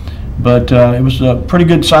do, but it was a pretty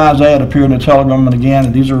good size ad, appeared in the Telegram. And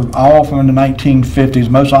again, these are all from the 1950s.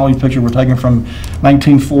 Most all these pictures were taken from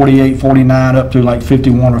 1948, 49 up to like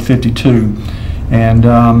 51 or 52. And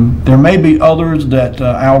there may be others that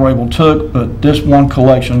Al Rabel took, but this one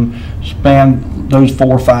collection spanned those 4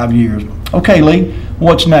 or 5 years. Okay, Lee,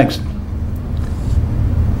 what's next?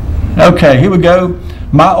 Okay, here we go.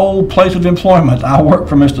 My old place of employment. I worked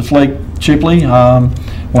for Mr. Flake Chipley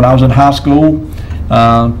when I was in high school,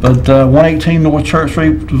 but 118 North Church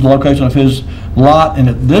Street was the location of his lot, and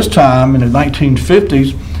at this time, in the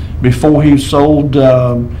 1950s, before he sold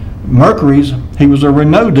Mercury's, he was a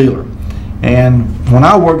Renault dealer. And when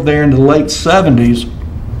I worked there in the late 70s,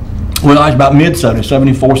 well, I was about mid-70s,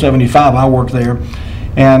 74, 75, I worked there,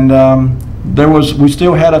 and we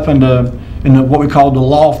still had up in the what we called the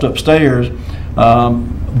loft upstairs,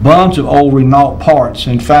 bunch of old Renault parts.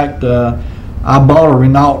 In fact, I bought a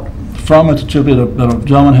Renault from Mr. Chipley that a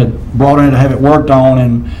gentleman had brought in to have it worked on,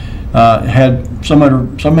 and had so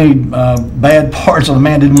many bad parts that the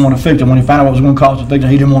man didn't want to fix it. When he found out what it was going to cost to fix it,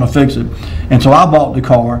 he didn't want to fix it. And so I bought the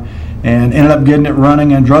car and ended up getting it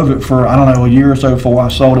running and drove it for, I don't know, a year or so before I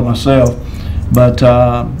sold it myself. But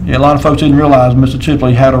yeah, a lot of folks didn't realize Mr.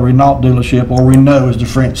 Chipley had a Renault dealership, or Renault as the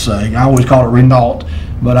French say. I always call it Renault,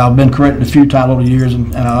 but I've been corrected a few times over the years,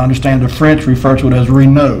 and I understand the French refer to it as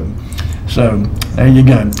Renault. So there you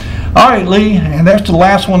go. All right, Lee, and that's the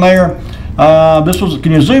last one there. This was,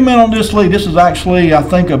 can you zoom in on this, Lee? This is actually, I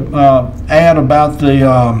think, an ad about the,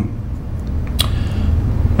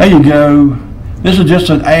 there you go. This is just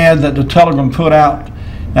an ad that the Telegram put out.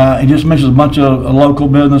 It just mentions a bunch of local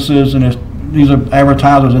businesses, and these are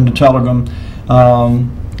advertisers in the Telegram. I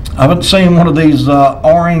haven't seen one of these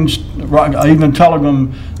orange, even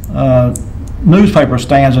Telegram newspaper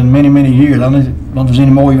stands in many, many years. I don't know if there's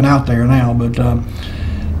any more even out there now, but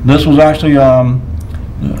this was actually,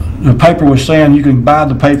 the paper was saying you can buy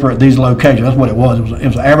the paper at these locations. That's what it was. It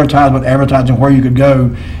was an advertisement advertising where you could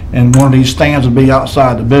go, and one of these stands would be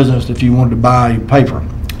outside the business if you wanted to buy paper.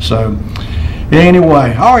 So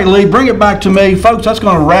anyway, all right, Lee, bring it back to me. Folks, that's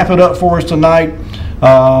going to wrap it up for us tonight.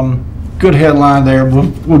 good headline there.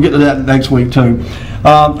 We'll get to that next week too.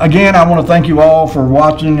 Again, I want to thank you all for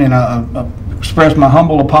watching, and express my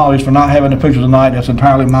humble apologies for not having the picture tonight. That's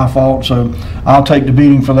entirely my fault, so I'll take the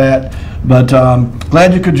beating for that. But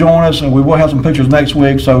glad you could join us, and we will have some pictures next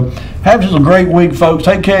week. So have just a great week, folks.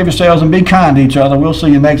 Take care of yourselves and be kind to each other. We'll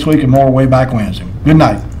see you next week and more Wayback Wednesday. Good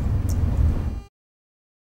night.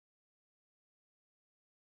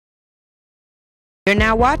 You're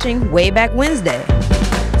now watching Wayback Wednesday,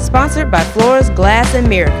 sponsored by Flora's Glass and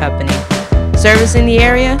Mirror Company, servicing the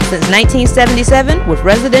area since 1977 with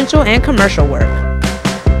residential and commercial work.